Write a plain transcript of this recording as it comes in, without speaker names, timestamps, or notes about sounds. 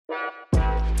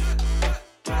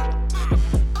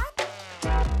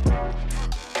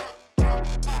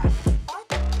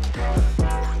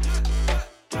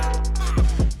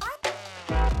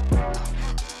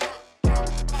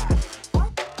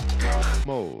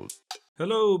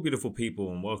Hello, beautiful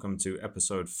people, and welcome to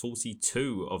episode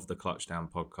 42 of the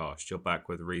Clutchdown podcast. You're back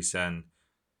with Reese and...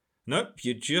 Nope,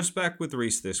 you're just back with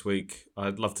Reese this week.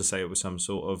 I'd love to say it was some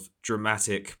sort of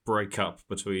dramatic breakup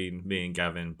between me and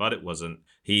Gavin, but it wasn't.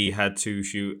 He had to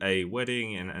shoot a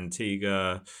wedding in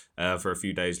Antigua for a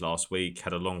few days last week,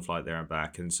 had a long flight there and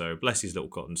back, and so bless his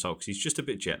little cotton socks, he's just a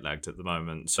bit jet lagged at the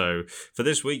moment. So for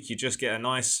this week, you just get a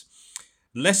nice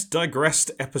less digressed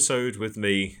episode with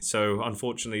me. So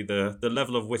unfortunately, the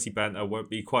level of witty banter won't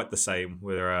be quite the same.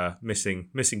 We're missing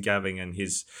Gavin and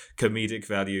his comedic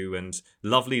value and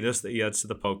loveliness that he adds to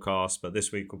the podcast. But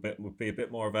this week will be a bit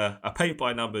more of a paint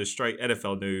by numbers, straight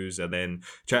NFL news, and then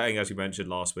chatting, as we mentioned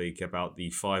last week, about the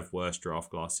 5 worst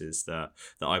draft classes that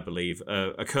I believe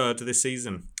occurred this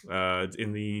season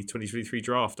in the 2023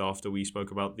 draft. After we spoke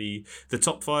about the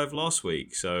top 5 last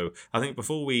week. So I think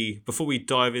before we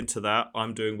dive into that,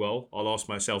 I'm doing well. I'll ask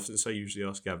myself, since I usually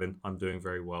ask Gavin. I'm doing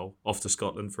very well. Off to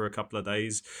Scotland for a couple of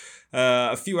days.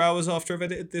 A few hours after I've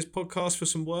edited this podcast for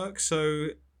some work. So,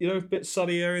 a bit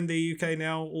sunnier in the UK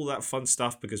now. All that fun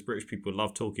stuff because British people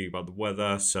love talking about the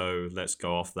weather. So let's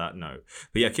go off that note.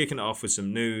 But yeah, kicking it off with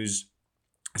some news.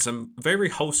 Some very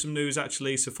wholesome news,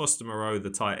 actually. So Foster Moreau, the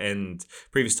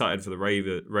previous tight end for the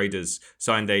Raiders,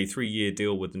 signed a 3-year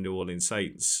deal with the New Orleans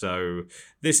Saints. So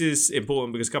this is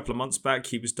important because a couple of months back,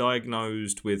 he was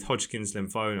diagnosed with Hodgkin's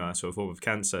lymphoma, so a form of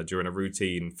cancer, during a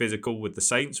routine physical with the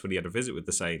Saints when he had a visit with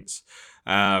the Saints.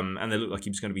 And it looked like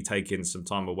he was going to be taking some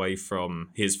time away from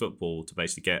his football to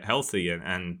basically get healthy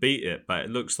and beat it. But it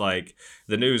looks like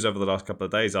the news over the last couple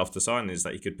of days after signing is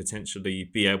that he could potentially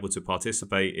be able to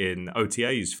participate in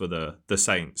OTAs for the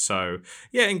Saints. So,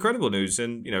 yeah, incredible news.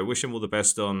 And, wish him all the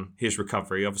best on his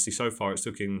recovery. Obviously, so far it's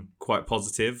looking quite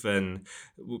positive and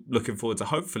looking forward to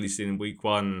hopefully seeing week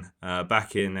 1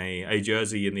 back in a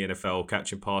jersey in the NFL,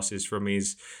 catching passes from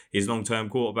his long-term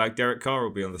quarterback, Derek Carr,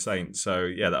 will be on the Saints. So,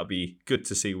 yeah, that'll be good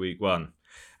to see week 1.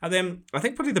 And then I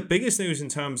think probably the biggest news in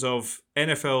terms of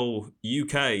NFL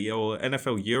UK or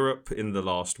NFL Europe in the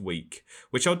last week,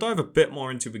 which I'll dive a bit more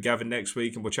into with Gavin next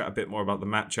week, and we'll chat a bit more about the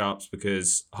matchups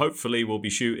because hopefully we'll be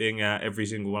shooting at every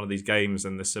single one of these games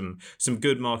and there's some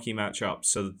good marquee matchups.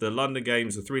 So the London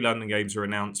games, the 3 London games are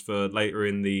announced for later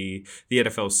in the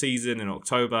NFL season in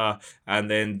October, and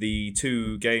then the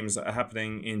 2 games that are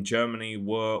happening in Germany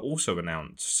were also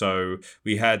announced. So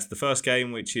we had the first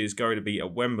game, which is going to be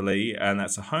at Wembley, and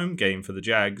that's a home game for the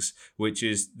Jags, which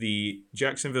is the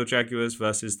Jacksonville Jaguars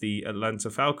versus the Atlanta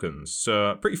Falcons. So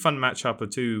a pretty fun matchup of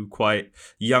 2 quite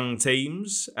young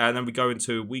teams. And then we go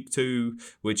into week 2,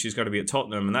 which is going to be at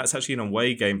Tottenham, and that's actually an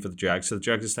away game for the Jags. So the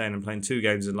Jags are staying and playing 2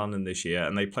 games in London this year,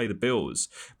 and they play the Bills.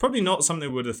 Probably not something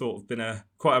we would have thought have been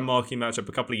quite a marquee matchup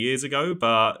a couple of years ago,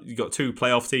 but you've got 2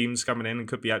 playoff teams coming in and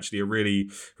could be actually a really,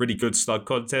 really good slug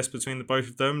contest between the both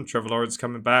of them. Trevor Lawrence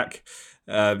coming back.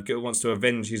 Wants to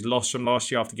avenge his loss from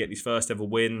last year after getting his first ever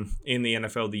win in the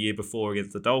NFL the year before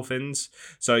against the Dolphins.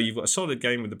 So you've got a solid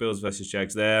game with the Bills versus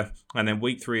Jags there. And then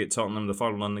week 3 at Tottenham, the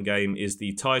final London game is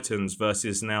the Titans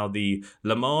versus now the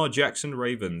Lamar Jackson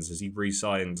Ravens, as he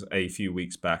re-signed a few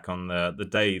weeks back on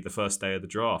the first day of the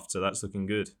draft. So that's looking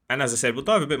good. And as I said, we'll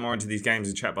dive a bit more into these games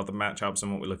and chat about the matchups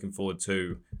and what we're looking forward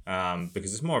to,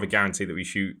 because it's more of a guarantee that we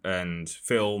shoot and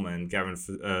film, and Gavin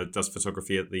does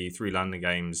photography at the 3 London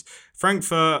games.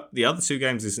 Frankfurt, the other 2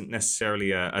 games isn't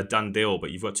necessarily a done deal,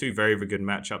 but you've got 2 very, very good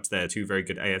matchups there, 2 very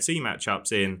good AFC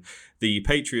matchups in the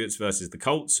Patriots versus the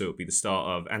Colts. So it'll be the start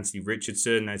of Anthony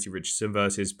Richardson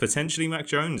versus potentially Mac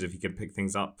Jones if he can pick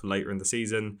things up later in the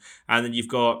season. And then you've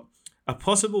got a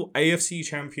possible AFC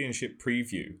Championship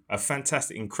preview. A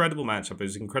fantastic, incredible matchup. It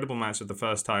was an incredible matchup the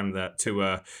first time that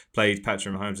Tua played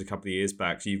Patrick Mahomes a couple of years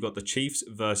back. So you've got the Chiefs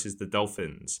versus the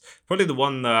Dolphins. Probably the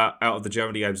one that out of the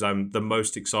Germany games I'm the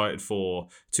most excited for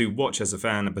to watch as a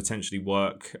fan and potentially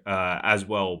work as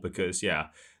well, because,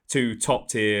 2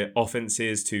 top-tier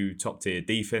offenses, 2 top-tier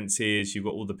defenses. You've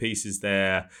got all the pieces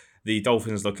there. The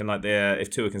Dolphins looking like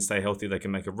if Tua can stay healthy, they can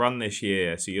make a run this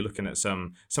year. So you're looking at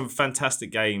some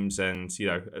fantastic games and,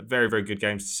 very, very good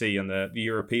games to see on the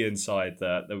European side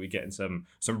that we're getting some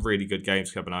really good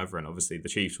games coming over. And obviously the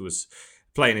Chiefs was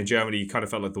playing in Germany, kind of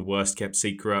felt like the worst kept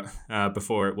secret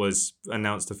before it was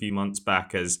announced a few months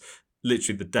back, as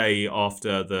literally the day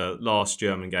after the last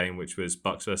German game, which was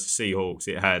Bucks versus Seahawks,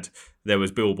 there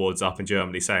was billboards up in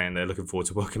Germany saying they're looking forward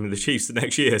to welcoming the Chiefs the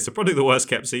next year. So probably the worst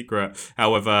kept secret.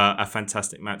 However, a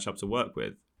fantastic matchup to work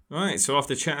with. All right, so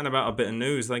after chatting about a bit of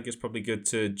news, I think it's probably good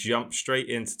to jump straight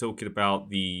into talking about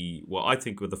what I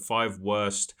think were the 5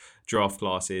 worst draft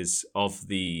classes of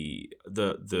the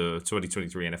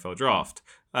 2023 NFL draft.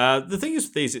 The thing is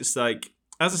with these, it's like,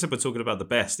 as I said, we're talking about the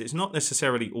best. It's not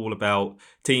necessarily all about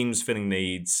teams filling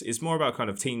needs. It's more about kind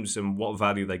of teams and what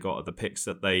value they got at the picks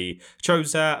that they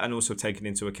chose at, and also taking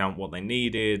into account what they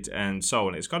needed and so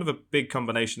on. It's kind of a big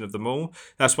combination of them all.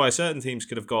 That's why certain teams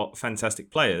could have got fantastic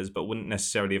players, but wouldn't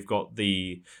necessarily have got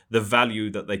the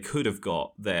value that they could have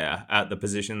got there at the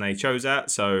position they chose at.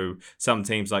 So some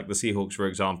teams like the Seahawks, for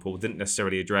example, didn't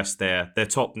necessarily address their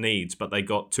top needs, but they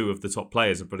got two of the top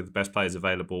players and probably the best players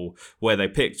available where they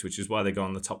picked, which is why they go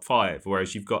on the top 5.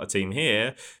 Whereas you've got a team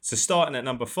here, so starting at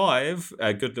number 5,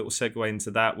 a good little segue into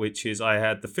that, which is I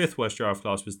had the 5th worst draft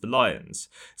class was the Lions.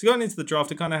 So going into the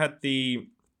draft, I kind of had the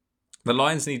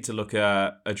Lions need to look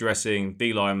at addressing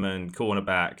D lineman,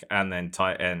 cornerback, and then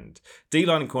tight end. D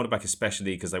line and cornerback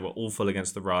especially, because they were awful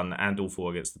against the run and awful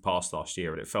against the pass last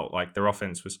year. And it felt like their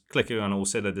offense was clicking on all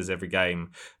cylinders every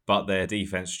game, but their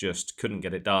defense just couldn't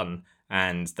get it done.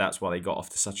 And that's why they got off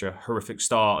to such a horrific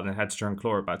start and then had to try and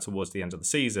claw it back towards the end of the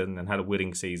season and had a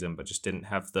winning season, but just didn't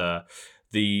have the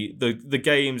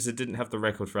games that didn't have the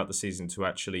record throughout the season to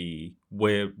actually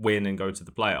win and go to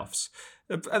the playoffs.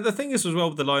 And the thing is as well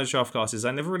with the Lions draft class is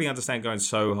I never really understand going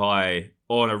so high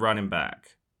on a running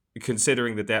back,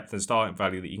 considering the depth and starting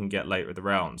value that you can get later in the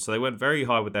round. So they went very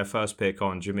high with their first pick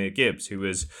on Jahmyr Gibbs, who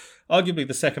was arguably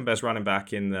the second best running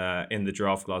back in the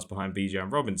draft class behind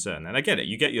Bijan Robinson. And I get it,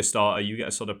 you get your starter, you get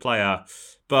a solid player,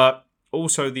 but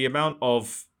also the amount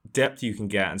of depth you can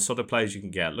get and sort of players you can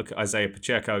get. Look at Isaiah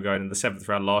Pacheco going in the 7th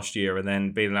round last year and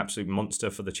then being an absolute monster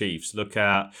for the Chiefs. Look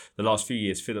at the last few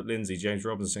years, Phillip Lindsay, James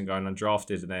Robinson going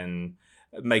undrafted and then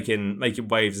making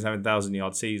waves and having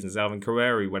 1,000-yard seasons. Alvin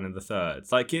Kamara went in the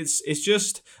 3rd. Like it's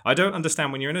just, I don't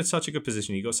understand when you're in such a good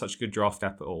position, you got such good draft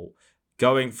capital,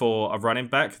 going for a running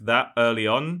back that early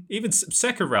on, even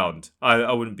second round,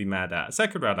 I wouldn't be mad at.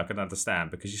 Second round, I can understand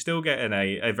because you're still getting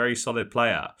a very solid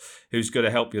player who's going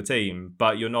to help your team,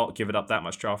 but you're not giving up that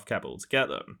much draft capital to get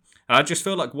them. And I just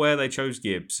feel like where they chose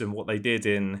Gibbs and what they did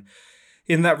in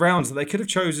that round, they could have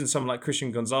chosen someone like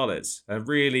Christian Gonzalez and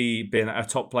really been a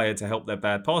top player to help their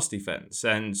bad pass defense.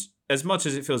 And as much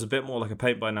as it feels a bit more like a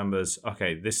paint by numbers,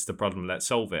 okay, this is the problem, let's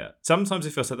solve it. Sometimes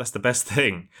it feels like that's the best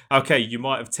thing. Okay, you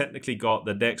might have technically got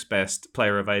the next best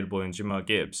player available in Jahmyr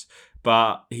Gibbs,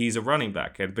 but he's a running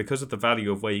back. And because of the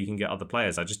value of where you can get other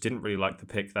players, I just didn't really like the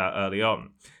pick that early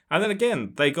on. And then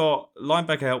again, they got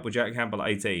linebacker help with Jack Campbell at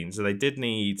 18, so they did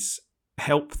need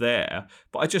help there.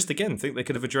 But I just, again, think they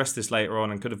could have addressed this later on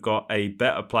and could have got a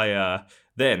better player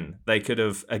then. They could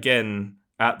have, again,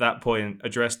 at that point,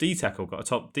 addressed D-tackle, got a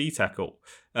top D-tackle.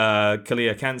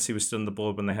 Kalia Kansi was still on the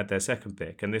board when they had their second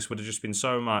pick, and this would have just been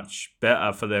so much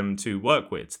better for them to work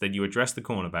with. Then you address the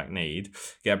cornerback need,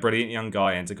 get a brilliant young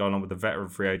guy in to go along with the veteran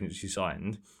free agents you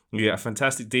signed. You get a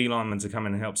fantastic D lineman to come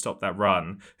in and help stop that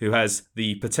run, who has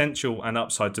the potential and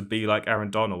upside to be like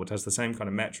Aaron Donald, has the same kind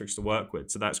of metrics to work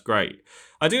with. So that's great.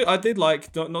 I did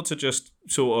like, not to just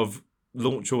sort of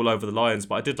launch all over the Lions,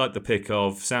 but I did like the pick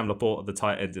of Sam Laporte at the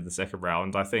tight end in the second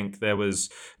round. I think there was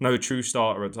no true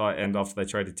starter at tight end after they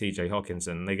traded TJ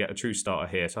Hawkinson. They get a true starter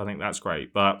here, so I think that's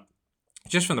great. But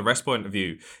just from the rest point of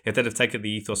view, if they'd have taken the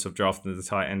ethos of drafting the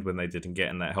tight end when they didn't get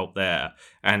in that help there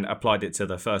and applied it to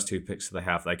the first 2 picks that they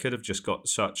have, they could have just got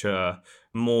such a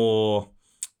more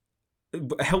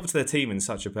helped their team in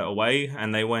such a better way.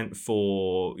 And they went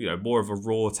for, more of a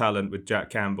raw talent with Jack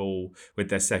Campbell with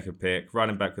their second pick,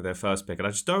 running back with their first pick. And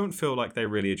I just don't feel like they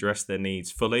really addressed their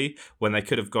needs fully when they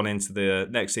could have gone into the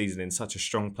next season in such a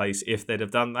strong place if they'd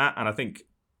have done that. And I think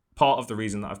part of the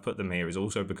reason that I've put them here is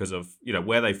also because of,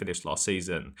 where they finished last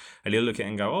season. And you look at it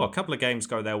and go, a couple of games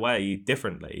go their way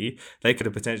differently. They could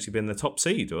have potentially been the top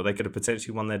seed, or they could have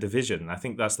potentially won their division. I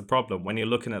think that's the problem when you're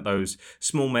looking at those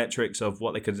small metrics of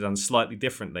what they could have done slightly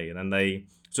differently. And then they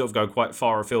sort of go quite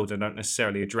far afield and don't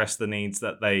necessarily address the needs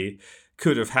that they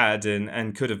could have had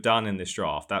and could have done in this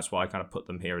draft. That's why I kind of put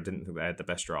them here. I didn't think they had the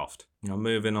best draft. Now,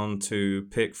 moving on to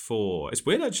pick 4. It's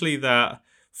weird actually that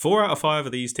 4 out of 5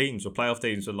 of these teams were playoff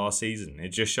teams from last season. It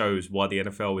just shows why the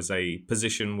NFL is a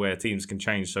position where teams can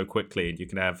change so quickly. And you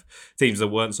can have teams that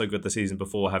weren't so good the season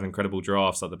before have incredible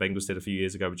drafts like the Bengals did a few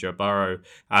years ago with Joe Burrow,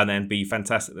 and then be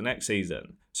fantastic the next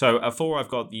season. So at 4, I've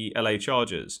got the LA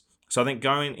Chargers. So I think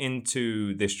going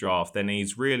into this draft, their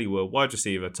needs really were wide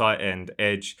receiver, tight end,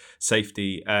 edge,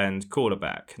 safety, and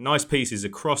quarterback. Nice pieces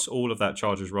across all of that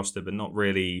Chargers roster, but not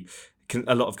really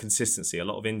a lot of consistency, a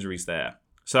lot of injuries there.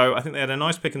 So I think they had a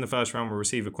nice pick in the first round with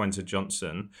receiver Quentin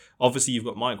Johnson. Obviously, you've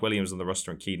got Mike Williams on the roster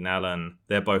and Keenan Allen.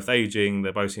 They're both aging.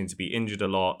 They both seem to be injured a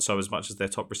lot. So as much as they're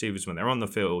top receivers when they're on the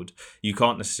field, you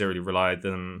can't necessarily rely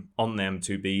on them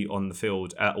to be on the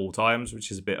field at all times, which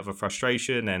is a bit of a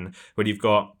frustration. And when you've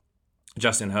got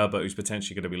Justin Herbert, who's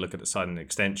potentially going to be looking at signing an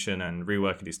extension and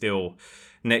reworking his deal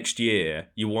next year,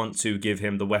 you want to give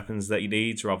him the weapons that he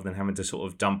needs rather than having to sort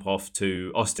of dump off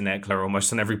to Austin Eckler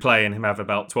almost on every play and him have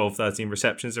about 12, 13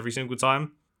 receptions every single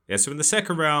time. Yeah, so in the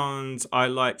second round, I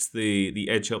liked the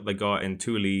edge help they got in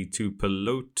Tuli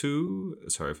Tupelotu.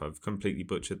 Sorry if I've completely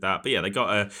butchered that. But yeah, they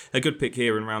got a good pick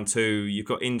here in round 2. You've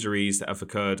got injuries that have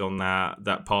occurred on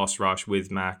that pass rush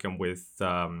with Mac and with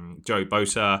Joey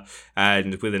Bosa.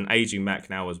 And with an aging Mac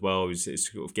now as well, who's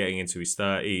sort of getting into his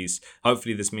 30s.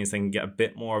 Hopefully this means they can get a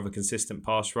bit more of a consistent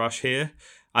pass rush here.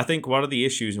 I think one of the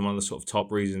issues and one of the sort of top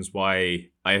reasons why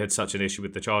I had such an issue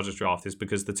with the Chargers draft is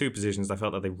because the two positions I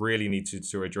felt that they really needed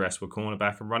to address were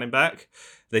cornerback and running back.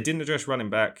 They didn't address running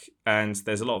back, and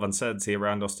there's a lot of uncertainty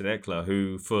around Austin Eckler,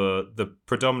 who for the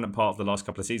predominant part of the last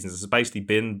couple of seasons has basically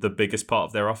been the biggest part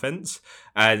of their offense,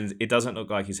 and it doesn't look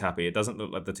like he's happy. It doesn't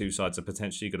look like the two sides are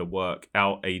potentially going to work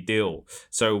out a deal.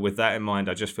 So with that in mind,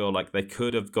 I just feel like they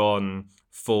could have gone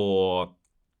for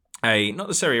not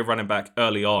necessarily a running back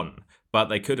early on, but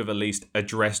they could have at least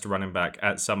addressed running back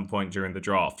at some point during the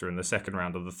draft or in the second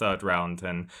round or the third round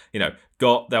and,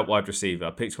 got that wide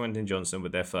receiver, picked Quentin Johnson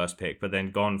with their first pick, but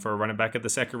then gone for a running back at the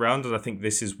second round. And I think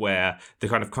this is where the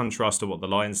kind of contrast to what the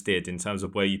Lions did in terms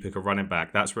of where you pick a running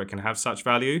back, that's where it can have such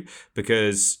value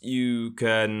because you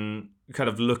can kind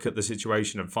of look at the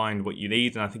situation and find what you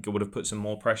need. And I think it would have put some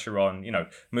more pressure on,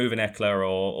 moving Eckler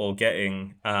or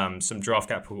getting some draft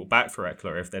capital back for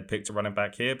Eckler if they'd picked a running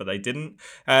back here, but they didn't.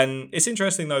 And it's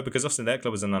interesting though, because Austin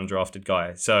Eckler was an undrafted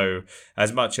guy. So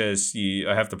as much as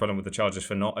I have the problem with the Chargers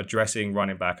for not addressing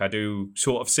running back, I do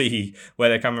sort of see where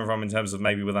they're coming from in terms of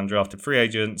maybe with undrafted free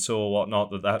agents or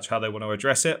whatnot, that's how they want to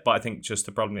address it. But I think just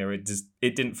the problem here,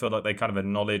 it didn't feel like they kind of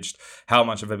acknowledged how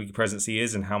much of a big presence he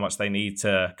is and how much they need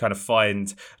to kind of find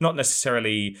not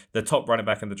necessarily the top running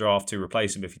back in the draft to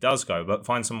replace him if he does go, but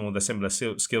find someone with a similar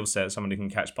skill set, someone who can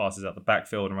catch passes out the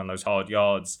backfield and run those hard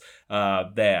yards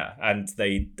there. And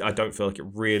I don't feel like it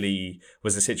really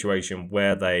was a situation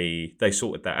where they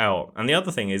sorted that out. And the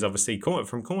other thing is obviously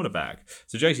from cornerback.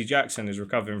 So JC Jackson is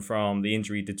recovering from the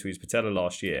injury he did to his patella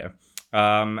last year.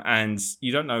 And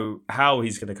you don't know how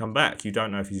he's going to come back. You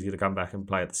don't know if he's going to come back and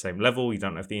play at the same level. You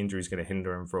don't know if the injury is going to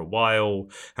hinder him for a while.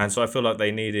 And so I feel like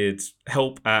they needed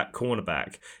help at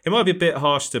cornerback. It might be a bit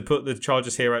harsh to put the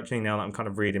Chargers here, actually, now that I'm kind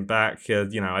of reading back.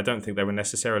 I don't think they were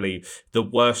necessarily the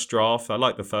worst draft. I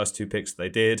like the first two picks they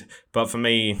did. But for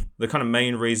me, the kind of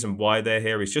main reason why they're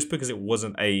here is just because it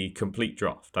wasn't a complete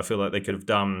draft. I feel like they could have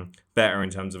done better in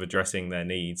terms of addressing their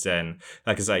needs. And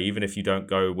like I say, even if you don't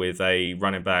go with a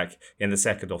running back in the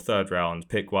second or third round,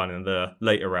 pick one in the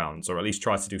later rounds, or at least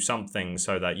try to do something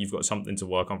so that you've got something to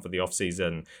work on for the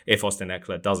offseason if Austin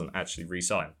Eckler doesn't actually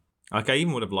re-sign. Like, I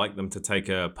even would have liked them to take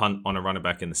a punt on a running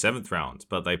back in the 7th round,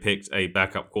 but they picked a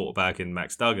backup quarterback in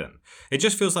Max Duggan. It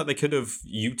just feels like they could have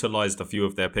utilized a few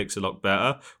of their picks a lot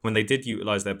better. When they did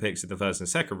utilize their picks in the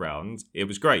 1st and 2nd round, it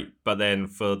was great. But then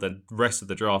for the rest of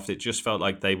the draft, it just felt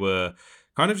like they were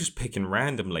kind of just picking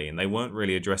randomly and they weren't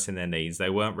really addressing their needs. They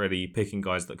weren't really picking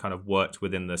guys that kind of worked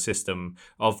within the system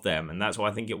of them. And that's why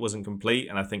I think it wasn't complete.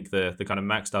 And I think the kind of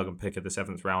Max Duggan pick of the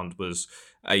 7th round was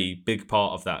a big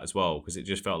part of that as well, because it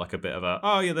just felt like a bit of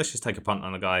let's just take a punt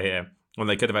on a guy here. When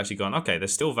they could have actually gone, okay,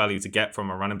 there's still value to get from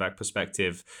a running back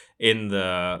perspective in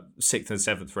the 6th and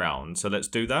 7th round, so let's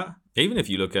do that. Even if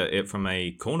you look at it from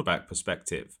a cornerback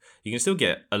perspective, you can still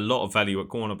get a lot of value at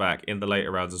cornerback in the later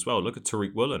rounds as well. Look at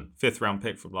Tariq Woolen, 5th round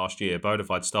pick from last year, bona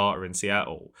fide starter in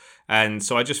Seattle. And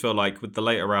so I just feel like with the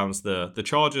later rounds, the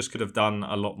Chargers could have done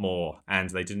a lot more, and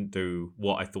they didn't do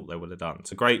what I thought they would have done.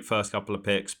 It's a great first couple of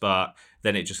picks, but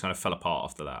then it just kind of fell apart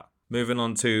after that. Moving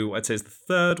on to, I'd say, is the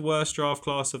 3rd worst draft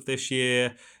class of this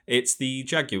year. It's the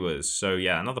Jaguars. So,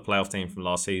 yeah, another playoff team from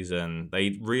last season.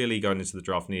 They really, going into the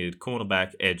draft, needed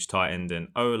cornerback, edge, tight end, and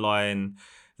O-line.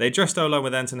 They addressed O-line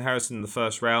with Anton Harrison in the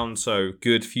 1st round, so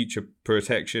good future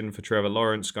protection for Trevor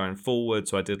Lawrence going forward,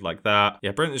 so I did like that.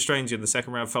 Yeah, Brenton Strange in the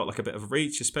 2nd round felt like a bit of a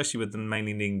reach, especially with them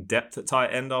mainly needing depth at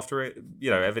tight end after it.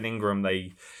 Evan Ingram,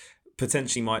 they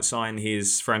potentially might sign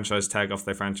his franchise tag off.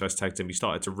 Their franchise tagged him. He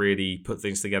started to really put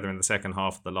things together in the second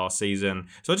half of the last season.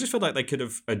 So I just feel like they could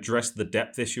have addressed the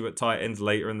depth issue at tight end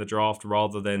later in the draft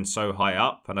rather than so high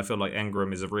up. And I feel like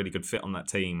Ingram is a really good fit on that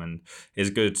team and is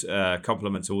a good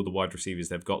complement to all the wide receivers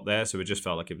they've got there. So it just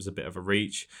felt like it was a bit of a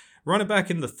reach. Running back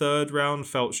in the 3rd round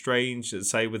felt strange,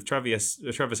 say, with Travis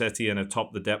Etienne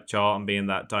atop the depth chart and being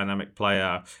that dynamic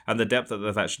player and the depth that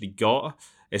they've actually got,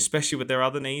 especially with their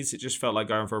other needs. It just felt like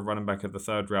going for a running back in the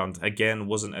 3rd round, again,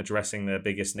 wasn't addressing their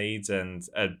biggest needs. And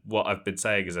what I've been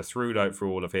saying is a through note for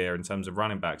all of here in terms of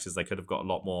running backs is they could have got a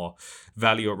lot more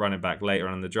value at running back later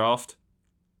on in the draft.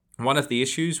 One of the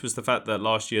issues was the fact that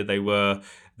last year they were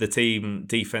the team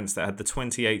defense that had the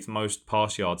 28th most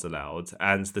pass yards allowed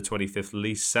and the 25th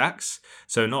least sacks.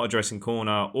 So not addressing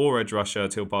corner or edge rusher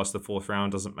till past the fourth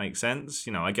round doesn't make sense.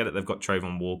 I get it. They've got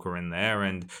Trayvon Walker in there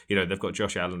and, they've got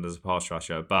Josh Allen as a pass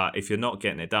rusher. But if you're not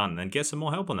getting it done, then get some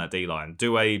more help on that D-line.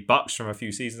 Do a Bucks from a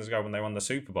few seasons ago when they won the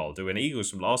Super Bowl. Do an Eagles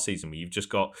from last season where you've just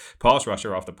got pass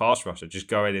rusher after pass rusher, just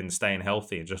going in and staying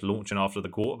healthy and just launching after the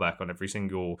quarterback on every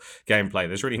single gameplay.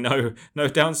 There's really no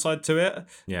downside to it.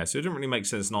 Yeah, so it didn't really make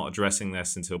sense not addressing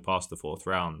this until past the fourth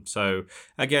round. So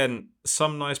again,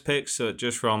 some nice picks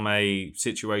just from a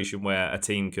situation where a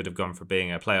team could have gone from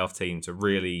being a playoff team to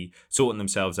really sorting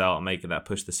themselves out and making that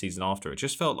push the season after. It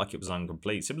just felt like it was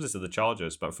incomplete, similar to the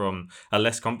Chargers, but from a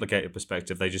less complicated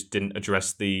perspective, they just didn't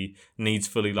address the needs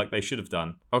fully like they should have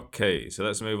done. Okay, so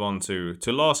let's move on to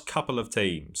last couple of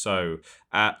teams. So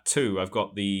at 2, I've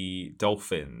got the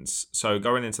Dolphins. So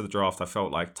going into the draft, I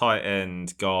felt like tight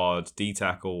end, guard,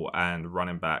 D-tackle, and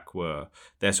running back were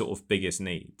their sort of biggest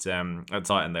needs. At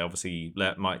tight end, they obviously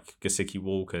let Mike Gesicki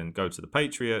walk and go to the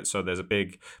Patriots. So there's a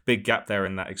big gap there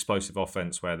in that explosive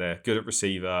offense where they're good at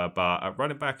receiver, but at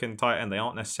running back and tight end, they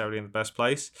aren't necessarily in the best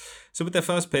place. So with their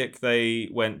first pick, they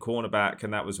went cornerback,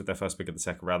 and that was with their first pick of the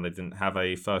second round. They didn't have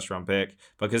a first-round pick.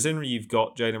 But considering you've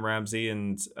got Jalen Ramsey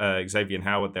and Xavier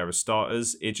Howard there as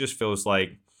starters, it just feels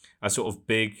like a sort of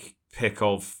big pick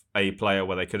of a player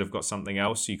where they could have got something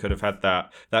else. You could have had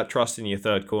that trust in your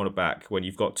third cornerback when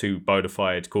you've got 2 bona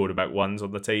fide quarterback ones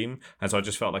on the team. And so I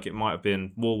just felt like it might have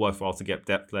been more worthwhile to get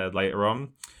depth there later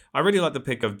on. I really like the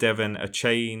pick of Devin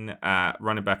Achane at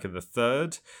running back in the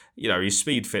third. His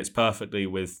speed fits perfectly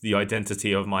with the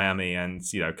identity of Miami, and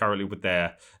currently with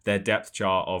their depth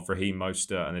chart of Raheem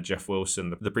Mostert and Jeff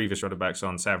Wilson, the previous running backs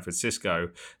on San Francisco,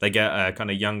 they get a kind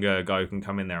of younger guy who can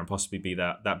come in there and possibly be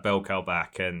that bell cow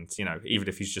back. And even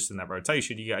if he's just in that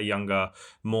rotation, you get a younger,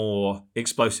 more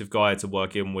explosive guy to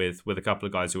work in with a couple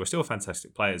of guys who are still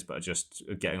fantastic players but are just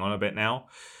getting on a bit now.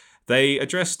 They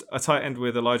addressed a tight end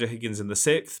with Elijah Higgins in the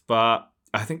 6th, but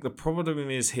I think the problem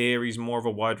is here he's more of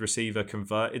a wide receiver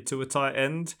converted to a tight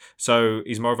end. So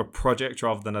he's more of a project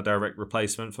rather than a direct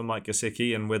replacement for Mike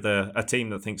Gesicki. And with a team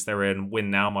that thinks they're in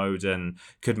win now mode and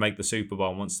could make the Super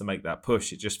Bowl and wants to make that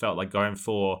push, it just felt like going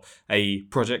for a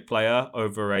project player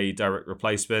over a direct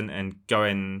replacement and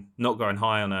not going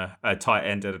high on a tight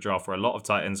end at a draft where a lot of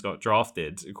tight ends got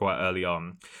drafted quite early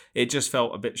on. It just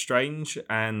felt a bit strange.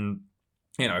 And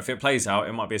if it plays out,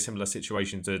 it might be a similar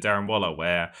situation to Darren Waller,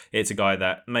 where it's a guy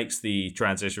that makes the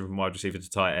transition from wide receiver to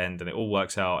tight end and it all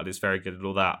works out and it's very good at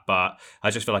all that. But I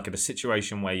just feel like in a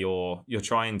situation where you're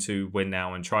trying to win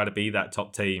now and try to be that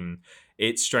top team,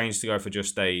 it's strange to go for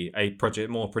just a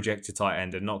more projected tight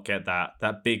end and not get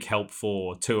that big help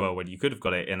for Tua when you could have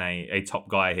got it in a top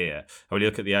guy here. And when you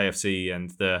look at the AFC and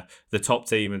the top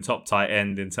team and top tight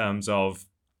end in terms of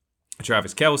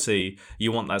Travis Kelce,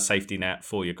 you want that safety net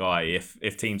for your guy.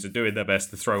 If teams are doing their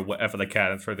best to throw whatever they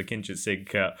can and throw the kitchen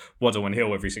sink at Waddle and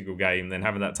Hill every single game, then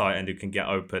having that tight end who can get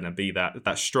open and be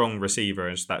that strong receiver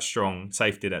and that strong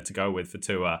safety net to go with for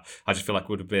Tua, I just feel like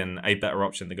would have been a better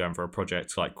option than going for a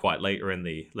project like quite later in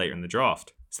the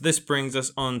draft. So this brings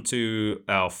us on to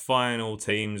our final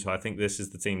team. So I think this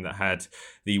is the team that had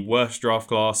the worst draft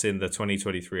class in the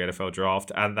 2023 NFL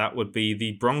draft, and that would be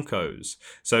the Broncos.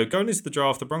 So going into the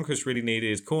draft, the Broncos really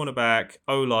needed cornerback,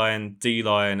 O-line,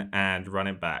 D-line, and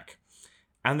running back.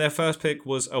 And their first pick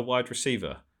was a wide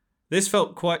receiver. This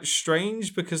felt quite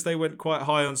strange because they went quite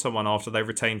high on someone after they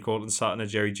retained Cortland Sutton and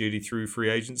Jerry Jeudy through free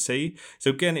agency. So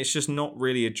again, it's just not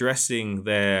really addressing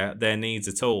their needs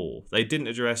at all. They didn't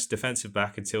address defensive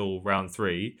back until round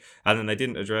 3, and then they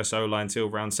didn't address O-line until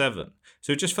round 7.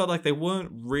 So it just felt like they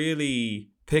weren't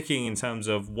really picking in terms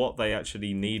of what they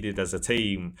actually needed as a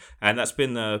team. And that's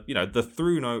been the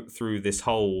through note through this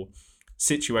whole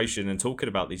situation and talking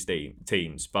about these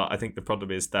teams. But I think the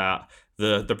problem is that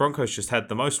the Broncos just had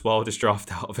the most wildest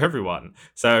draft out of everyone.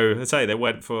 So let's say they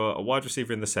went for a wide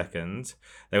receiver in the 2nd,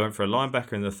 they went for a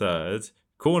linebacker in the 3rd,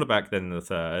 cornerback then in the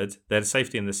 3rd, then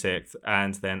safety in the 6th,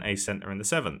 and then a center in the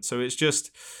 7th. So it's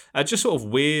just sort of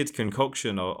weird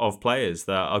concoction of players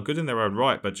that are good in their own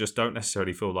right, but just don't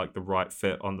necessarily feel like the right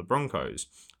fit on the Broncos.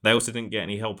 They also didn't get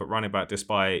any help at running back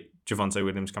despite Javonte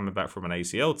Williams coming back from an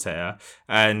ACL tear,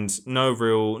 and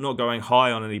not going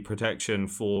high on any protection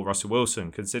for Russell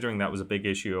Wilson, considering that was a big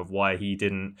issue of why he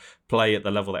didn't play at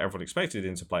the level that everyone expected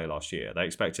him to play last year. They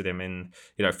expected him in,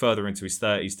 further into his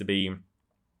 30s to be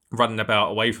running about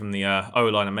away from the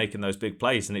O-line and making those big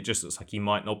plays, and it just looks like he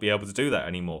might not be able to do that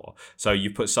anymore. So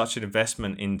you put such an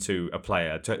investment into a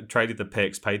player, traded the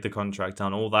picks, paid the contract,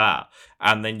 done all that,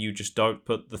 and then you just don't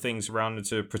put the things around him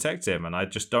to protect him. And I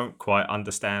just don't quite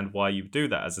understand why you do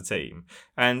that as a team.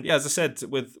 And yeah, as I said,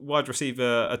 with wide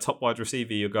receiver, a top wide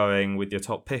receiver, you're going with your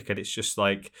top pick, and it's just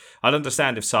like, I'd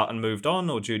understand if Sutton moved on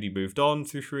or Judy moved on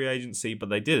through free agency, but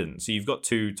they didn't. So you've got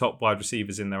two top wide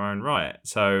receivers in their own right.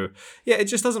 So yeah, it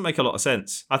just doesn't make a lot of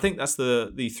sense. I think that's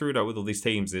the through note with all these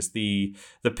teams is the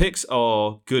picks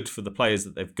are good for the players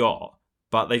that they've got,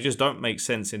 but they just don't make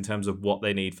sense in terms of what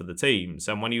they need for the teams.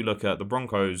 And when you look at the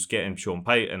Broncos getting Sean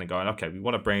Payton and going, okay, we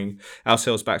want to bring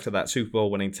ourselves back to that Super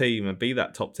Bowl winning team and be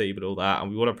that top team and all that,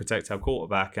 and we want to protect our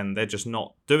quarterback, and they're just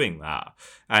not doing that.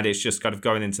 And it's just kind of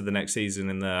going into the next season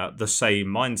in the same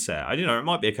mindset. And, it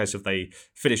might be a case of they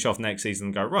finish off next season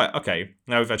and go, right, okay,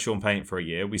 now we've had Sean Payton for a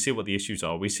year. We see what the issues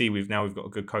are. We see we've got a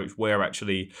good coach where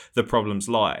actually the problems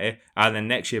lie. And then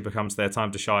next year becomes their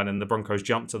time to shine, and the Broncos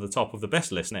jump to the top of the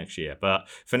best list next year. But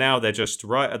for now, they're just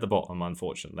right at the bottom,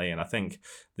 unfortunately. And I think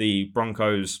the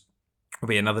Broncos will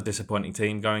be another disappointing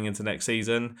team going into next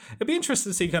season. It'd be interesting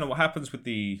to see kind of what happens with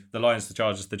the Lions, the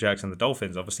Chargers, the Jags, and the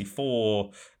Dolphins. Obviously, 4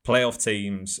 playoff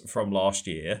teams from last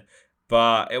year.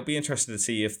 But it'll be interesting to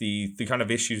see if the kind of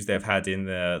issues they've had in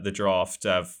the draft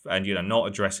and not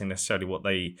addressing necessarily what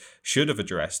they should have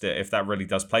addressed, if that really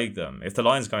does plague them. If the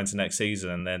Lions go into next season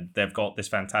and then they've got this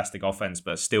fantastic offense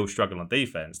but still struggle on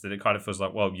defense, then it kind of feels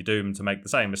like, well, you're doomed to make the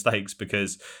same mistakes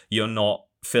because you're not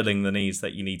filling the needs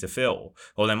that you need to fill.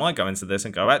 Or they might go into this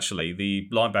and go, actually, the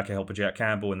linebacker helper Jack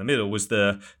Campbell in the middle was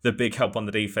the big help on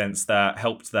the defense that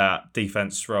helped that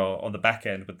defense on the back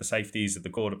end with the safeties of the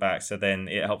quarterback, so then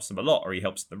it helps them a lot, or he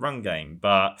helps the run game.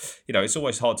 But it's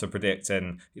always hard to predict,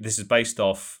 and this is based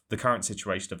off the current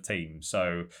situation of teams.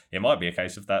 So it might be a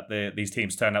case of that these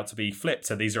teams turn out to be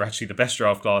flipped, and these are actually the best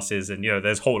draft classes, and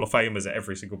there's Hall of Famers at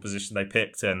every single position they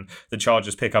picked, and the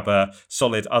Chargers pick up a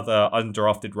solid other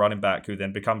undrafted running back who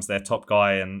then becomes their top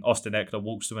guy, and Austin Eckler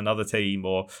walks to another team,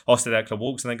 or Austin Eckler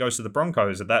walks and then goes to the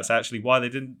Broncos, and that's actually why they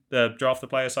didn't draft the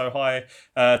player so high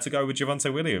to go with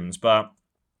Javonte Williams. But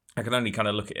I can only kind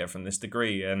of look at it from this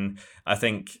degree, and I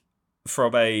think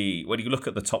when you look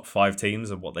at the top 5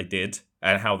 teams and what they did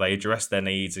and how they addressed their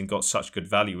needs and got such good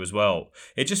value as well,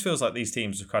 it just feels like these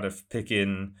teams are kind of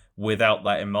picking without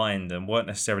that in mind and weren't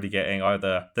necessarily getting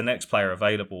either the next player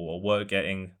available or were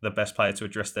getting the best player to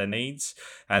address their needs.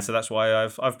 And so that's why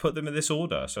I've put them in this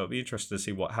order. So it'll be interesting to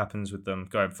see what happens with them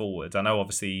going forward. I know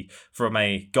obviously from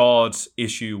a guard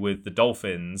issue with the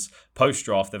Dolphins,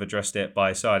 post-draft they've addressed it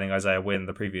by signing Isaiah Wynn,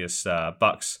 the previous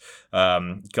Bucks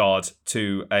guard,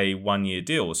 to a 1-year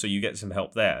deal. So you get some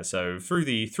help there. So through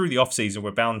the offseason,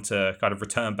 we're bound to kind of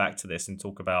return back to this and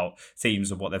talk about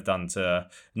teams and what they've done to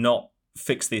not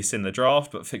fix this in the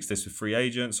draft, but fix this with free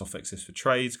agents or fix this for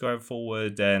trades going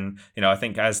forward. And I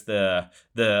think as the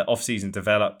offseason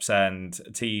develops and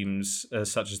teams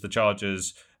such as the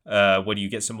Chargers, when you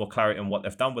get some more clarity on what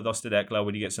they've done with Austin Eckler,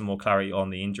 when you get some more clarity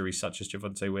on the injuries such as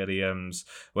Javonte Williams,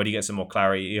 when you get some more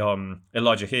clarity on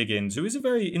Elijah Higgins, who is a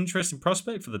very interesting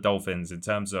prospect for the Dolphins in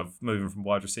terms of moving from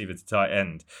wide receiver to tight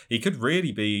end. He could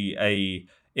really be a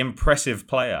impressive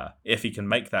player if he can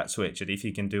make that switch and if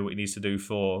he can do what he needs to do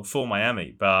for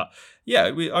Miami. But yeah,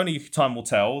 only time will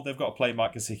tell. They've got to play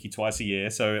Mike Gesicki twice a year,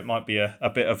 so it might be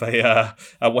a bit of a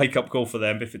wake-up call for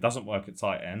them if it doesn't work at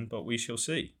tight end, but we shall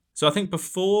see. So I think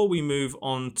before we move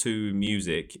on to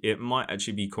music, it might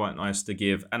actually be quite nice to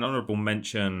give an honourable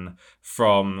mention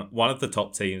from one of the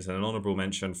top teams and an honourable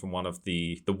mention from one of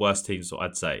the worst teams,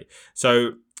 I'd say.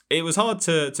 So it was hard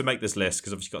to make this list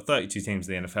because obviously you've got 32 teams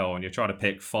in the NFL and you're trying to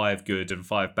pick 5 good and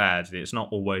 5 bad. And it's not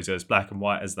always as black and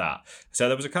white as that. So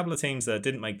there was a couple of teams that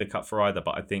didn't make the cut for either,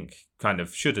 but I think kind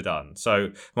of should have done. So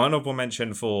my honorable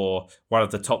mention for one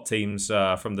of the top teams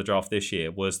from the draft this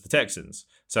year was the Texans.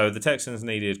 So the Texans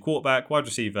needed quarterback, wide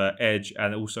receiver, edge,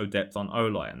 and also depth on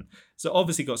O-line. So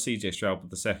obviously got CJ Stroud with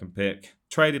the second pick,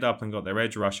 traded up and got their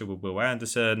edge rusher with Will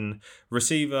Anderson.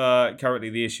 Receiver, currently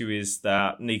the issue is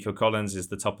that Nico Collins is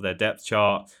the top of their depth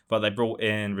chart, but they brought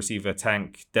in receiver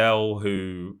Tank Dell,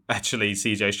 who actually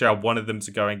CJ Stroud wanted them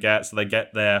to go and get, so they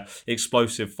get their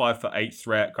explosive 5'8"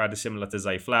 threat, kind of similar to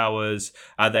Zay Flowers.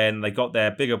 And then they got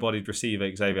their bigger bodied receiver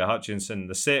Xavier Hutchinson,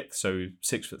 the 6th, so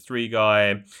 6'3"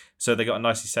 guy. So they got a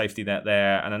nice safety net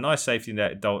there and a nice safety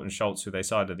net Dalton Schultz, who they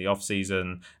signed in the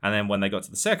offseason. And then when they got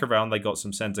to the second round, they got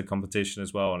some center competition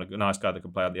as well and a nice guy that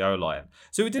could play on the O-line.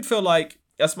 So it did feel like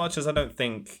as much as I don't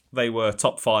think they were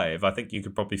top 5, I think you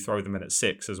could probably throw them in at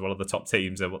 6 as one of the top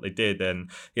teams and what they did. And,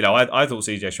 I thought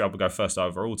CJ Stroud would go first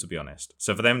overall, to be honest.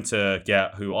 So for them to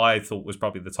get who I thought was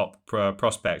probably the top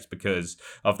prospect because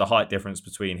of the height difference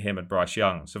between him and Bryce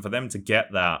Young. So for them to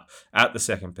get that at the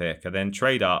second pick and then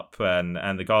trade up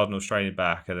and the Cardinals traded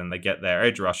back and then they get their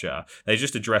edge rusher, they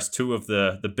just addressed two of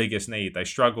the biggest need. They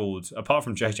struggled, apart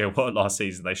from JJ Watt last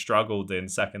season, they struggled in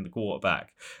sacking the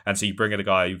quarterback. And so you bring in a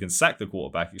guy who can sack the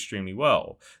quarterback extremely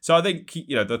well. So I think,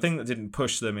 the thing that didn't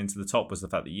push them into the top was the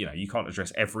fact that, you can't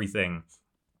address everything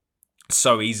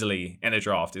so easily in a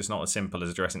draft. It's not as simple as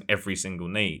addressing every single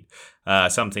need.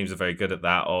 Some teams are very good at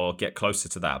that or get closer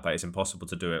to that, but it's impossible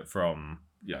to do it from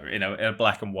in a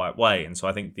black and white way. And so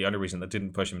I think the only reason that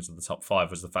didn't push him into the top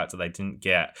 5 was the fact that they didn't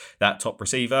get that top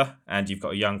receiver, and you've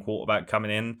got a young quarterback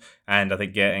coming in, and I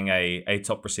think getting a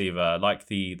top receiver like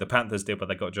the Panthers did, where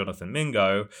they got Jonathan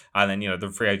Mingo, and then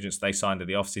the free agents they signed in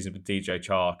the offseason with DJ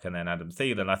Chark and then Adam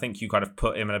Thielen, I think you kind of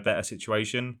put him in a better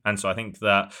situation. And so I think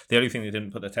that the only thing that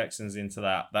didn't put the Texans into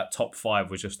that top 5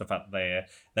 was just the fact that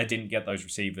they didn't get those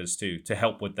receivers to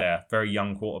help with their very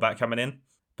young quarterback coming in.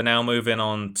 But now moving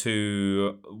on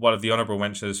to one of the honourable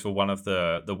mentions for one of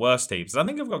the worst teams. I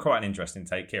think I've got quite an interesting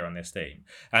take here on this team.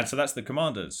 And so that's the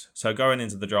Commanders. So going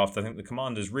into the draft, I think the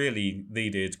Commanders really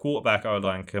needed quarterback,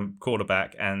 O-line,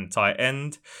 quarterback, and tight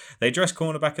end. They dressed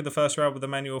cornerback in the first round with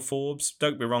Emmanuel Forbes.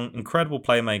 Don't be wrong, incredible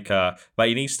playmaker, but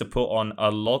he needs to put on a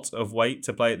lot of weight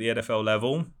to play at the NFL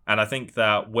level. And I think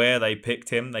that where they picked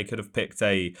him, they could have picked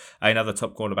another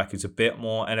top cornerback who's a bit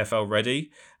more NFL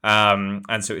ready.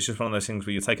 And so it's just one of those things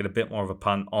where you're taking a bit more of a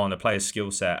punt on a player's skill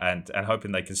set and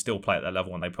hoping they can still play at that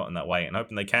level when they put on that weight, and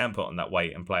hoping they can put on that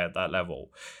weight and play at that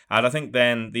level. And I think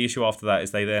then the issue after that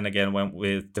is they then again went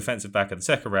with defensive back in the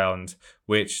second round,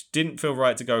 which didn't feel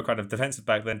right to go kind of defensive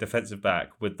back, then defensive back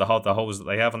with the holes that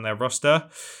they have on their roster.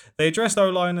 They addressed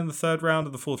O-line in the third round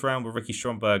and the fourth round with Ricky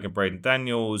Stromberg and Braden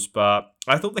Daniels, but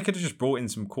I thought they could have just brought in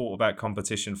some quarterback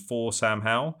competition for Sam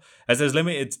Howell, as there's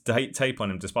limited tape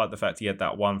on him, despite the fact he had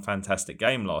that one fantastic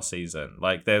game last season.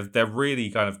 Like they're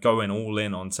really kind of going all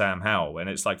in on Sam Howell, and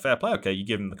it's like fair play, okay, you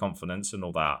give him the confidence and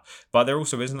all that, but there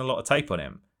also isn't a lot of tape on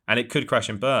him. And it could crash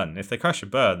and burn. If they crash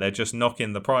and burn, they're just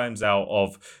knocking the primes out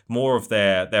of more of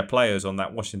their players on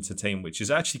that Washington team, which is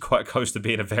actually quite close to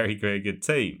being a very, very good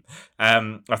team.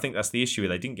 I think that's the issue.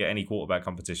 They didn't get any quarterback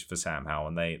competition for Sam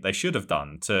Howell, and they should have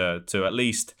done to at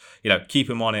least keep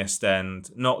him honest and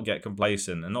not get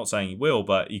complacent. And not saying he will,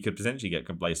 but he could potentially get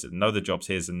complacent, know the job's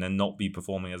his, and then not be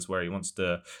performing as where he wants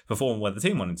to perform, where the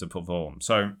team wanted to perform.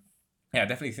 So yeah, I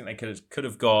definitely think they could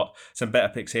have got some better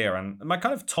picks here. And my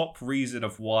kind of top reason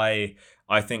of why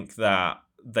I think that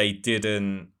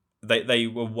they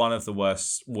were one of the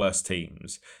worst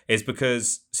teams is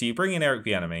because, so you bring in Eric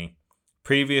Bieniemy,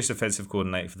 previous offensive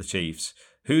coordinator for the Chiefs.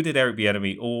 Who did Eric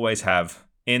Bieniemy always have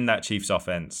in that Chiefs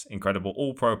offense? Incredible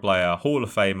all-pro player, Hall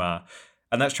of Famer,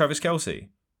 and that's Travis Kelce.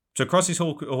 So across his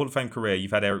Hall of Fame career,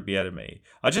 you've had Eric Bieniemy.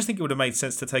 I just think it would have made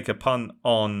sense to take a punt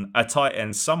on a tight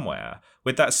end somewhere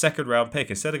with that second round pick.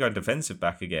 Instead of going defensive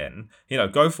back again,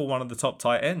 go for one of the top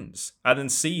tight ends and then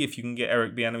see if you can get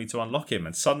Eric Bieniemy to unlock him.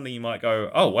 And suddenly you might go,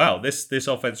 oh wow, this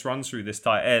offense runs through this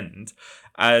tight end,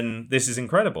 and this is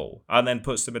incredible, and then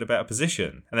puts them in a better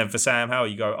position. And then for Sam Howell,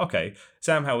 you go, okay,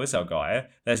 Sam Howell is our guy.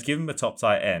 Let's give him a top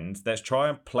tight end. Let's try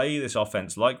and play this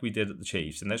offense like we did at the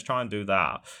Chiefs, and let's try and do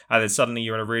that. And then suddenly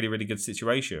you're in a really, really good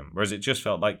situation. Whereas it just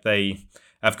felt like they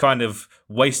have kind of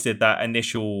wasted that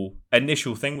initial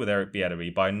thing with Eric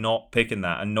Bieniemy by not picking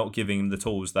that and not giving him the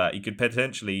tools that he could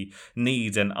potentially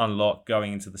need and unlock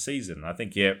going into the season. I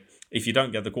think if you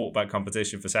don't get the quarterback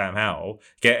competition for Sam Howell,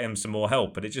 get him some more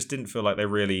help. But it just didn't feel like they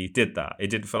really did that.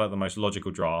 It didn't feel like the most logical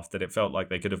draft, and it felt like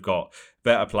they could have got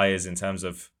better players in terms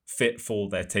of fit for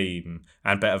their team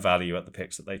and better value at the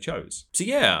picks that they chose. So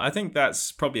yeah, I think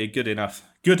that's probably a good enough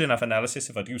analysis,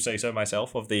 if I do say so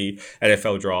myself, of the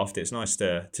NFL draft. It's nice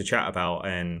to chat about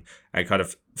and kind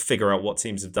of figure out what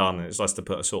teams have done. And it's nice to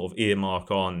put a sort of earmark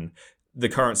on the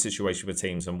current situation with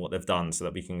teams and what they've done, so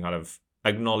that we can kind of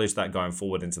acknowledge that going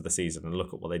forward into the season and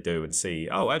look at what they do and see,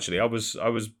 oh, actually, I was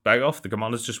bang off. The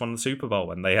Commanders just won the Super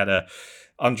Bowl and they had a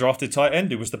undrafted tight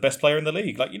end who was the best player in the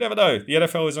league. Like, you never know. The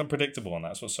NFL is unpredictable, and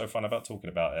that's what's so fun about talking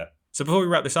about it. So before we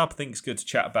wrap this up, I think it's good to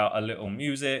chat about a little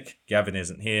music. Gavin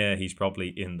isn't here. He's probably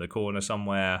in the corner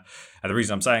somewhere. And the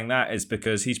reason I'm saying that is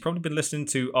because he's probably been listening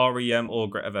to REM or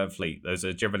Greta Van Fleet. Those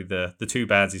are generally the two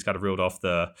bands he's kind of reeled off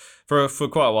for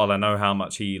quite a while. I know how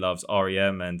much he loves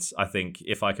REM, and I think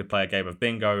if I could play a game of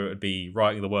bingo, it would be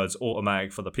writing the words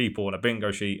automatic for the people on a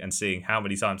bingo sheet and seeing how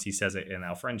many times he says it in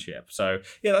our friendship. So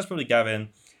yeah, that's probably Gavin.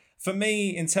 For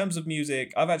me, in terms of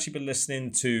music, I've actually been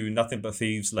listening to Nothing But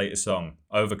Thieves' latest song,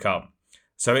 Overcome.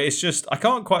 So it's just, I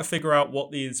can't quite figure out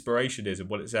what the inspiration is and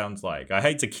what it sounds like. I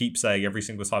hate to keep saying every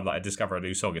single time that I discover a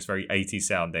new song, it's very 80s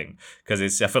sounding,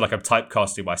 because I feel like I'm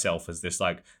typecasting myself as this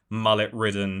like mullet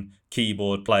ridden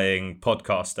keyboard playing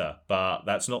podcaster, but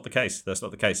that's not the case. That's not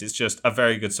the case. It's just a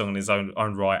very good song in its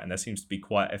own right, and there seems to be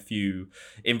quite a few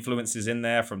influences in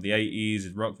there from the 80s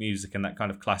and rock music and that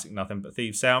kind of classic Nothing But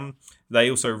Thieves sound. They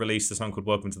also released a song called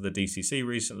Welcome to the DCC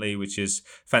recently, which is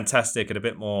fantastic and a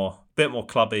bit more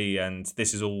clubby, and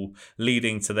this is all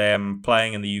leading to them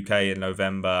playing in the UK in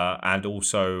November, and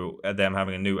also them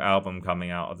having a new album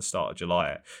coming out at the start of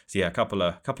July. So yeah, a couple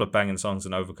of banging songs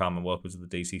in Overcome and Welcome to the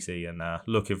DCC, and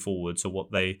looking forward to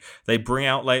what they bring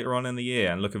out later on in the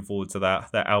year, and looking forward to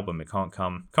that album. It can't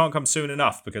come soon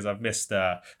enough, because I've missed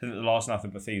I think the last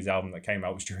Nothing But Thieves album that came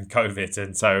out was during COVID,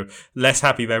 and so less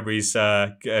happy memories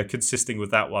consisting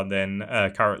with that one than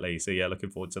currently. So yeah, looking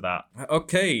forward to that.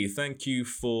 Okay, thank you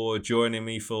for joining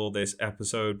me for this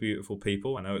episode, beautiful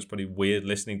people. I know it's pretty weird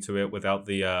listening to it without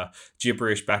the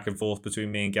gibberish back and forth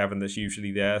between me and Gavin that's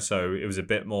usually there, so it was a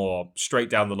bit more straight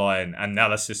down the line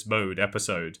analysis mode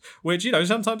episode, which, you know,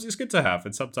 sometimes it's good to have,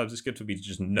 and sometimes it's good for me to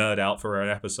just nerd out for an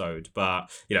episode. But,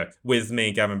 you know, with me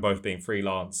and Gavin both being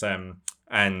freelance and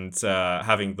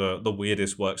having the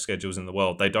weirdest work schedules in the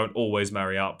world, they don't always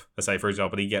marry up. I say, for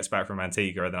example, he gets back from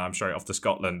Antigua and then I'm straight off to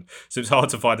Scotland, so it's hard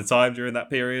to find a time during that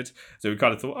period. So we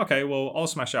kind of thought, okay, well, I'll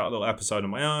smash out a little episode on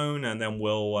my own, and then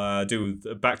we'll do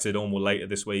back to normal later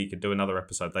this week and do another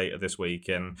episode later this week,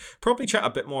 and probably chat a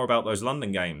bit more about those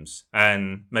London games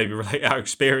and maybe relate our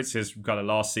experiences from kind of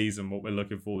last season, what we're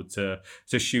looking forward to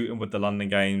shooting with the London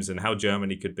games and how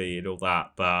Germany could be and all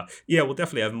that. But yeah, we'll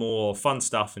definitely have more fun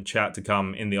stuff and chat to come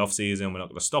in the off season. We're not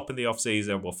going to stop in the off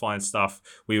season. We'll find stuff.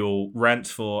 We will rant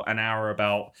for an hour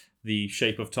about the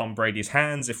shape of Tom Brady's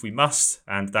hands if we must,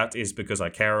 and that is because I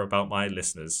care about my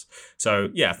listeners. So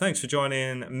yeah, thanks for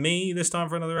joining me this time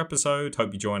for another episode.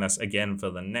 Hope you join us again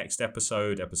for the next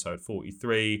episode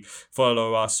 43.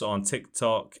 Follow us on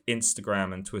TikTok,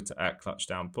 Instagram, and Twitter at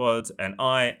ClutchdownPod, and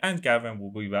I and Gavin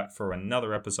will be back for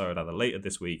another episode either later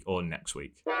this week or next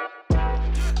week.